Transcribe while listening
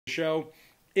show.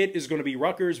 It is going to be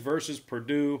Rutgers versus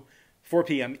Purdue, 4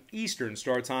 p.m. Eastern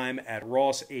start time at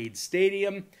Ross-Ade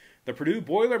Stadium. The Purdue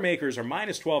Boilermakers are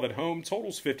minus 12 at home.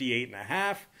 Total's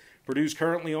 58.5. Purdue's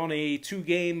currently on a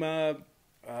two-game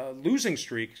losing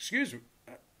streak.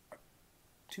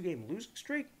 Two-game losing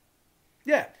streak?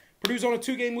 Yeah, Purdue's on a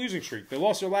two-game losing streak. They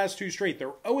lost their last two straight.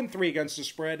 They're 0-3 against the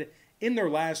spread in their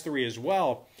last three as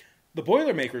well. The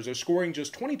Boilermakers are scoring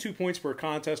just 22 points per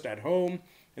contest at home,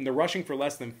 and they're rushing for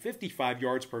less than 55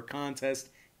 yards per contest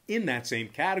in that same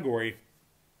category.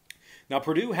 Now,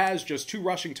 Purdue has just 2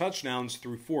 rushing touchdowns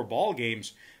through 4 ball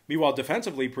games. Meanwhile,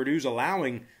 defensively, Purdue's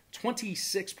allowing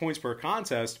 26 points per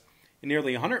contest and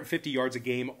nearly 150 yards a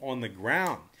game on the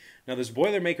ground. Now, this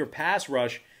Boilermaker pass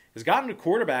rush has gotten to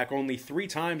quarterback only 3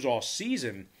 times all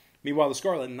season. Meanwhile, the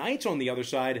Scarlet Knights on the other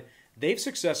side, they've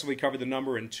successfully covered the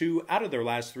number in 2 out of their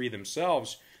last 3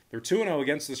 themselves. They're 2-0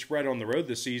 against the spread on the road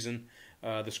this season.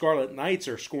 The Scarlet Knights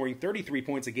are scoring 33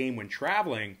 points a game when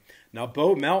traveling. Now,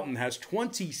 Bo Melton has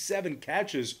 27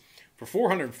 catches for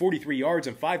 443 yards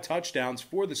and 5 touchdowns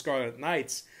for the Scarlet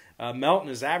Knights. Melton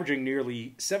is averaging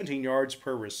nearly 17 yards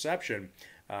per reception.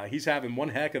 He's having one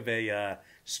heck of a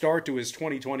start to his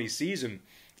 2020 season.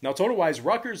 Now, total-wise,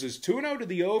 Rutgers is 2-0 to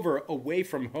the over away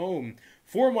from home,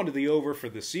 4-1 to the over for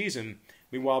the season.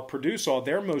 Meanwhile, Purdue saw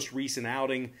their most recent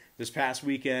outing this past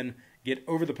weekend get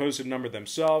over the posted number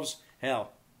themselves.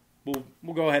 Hell, we'll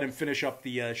go ahead and finish up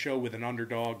the show with an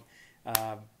underdog.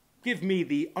 Give me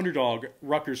the underdog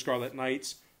Rutgers Scarlet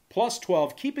Knights plus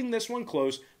 12, keeping this one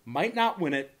close. Might not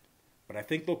win it, but I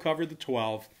think they'll cover the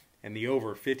 12 and the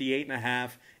over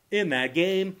 58.5 in that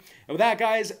game. And with that,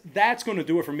 guys, that's going to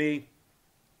do it for me.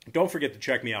 Don't forget to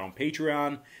check me out on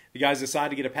Patreon. If you guys decide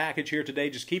to get a package here today,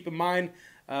 just keep in mind,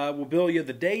 we'll bill you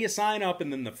the day you sign up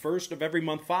and then the first of every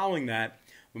month following that.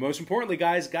 But most importantly,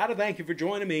 guys, got to thank you for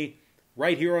joining me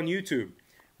right here on YouTube.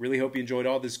 Really hope you enjoyed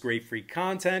all this great free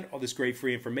content, all this great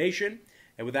free information.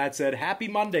 And with that said, happy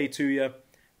Monday to you.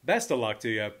 Best of luck to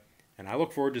you. And I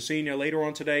look forward to seeing you later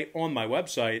on today on my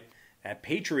website at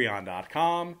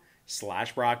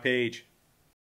patreon.com/BrockPage.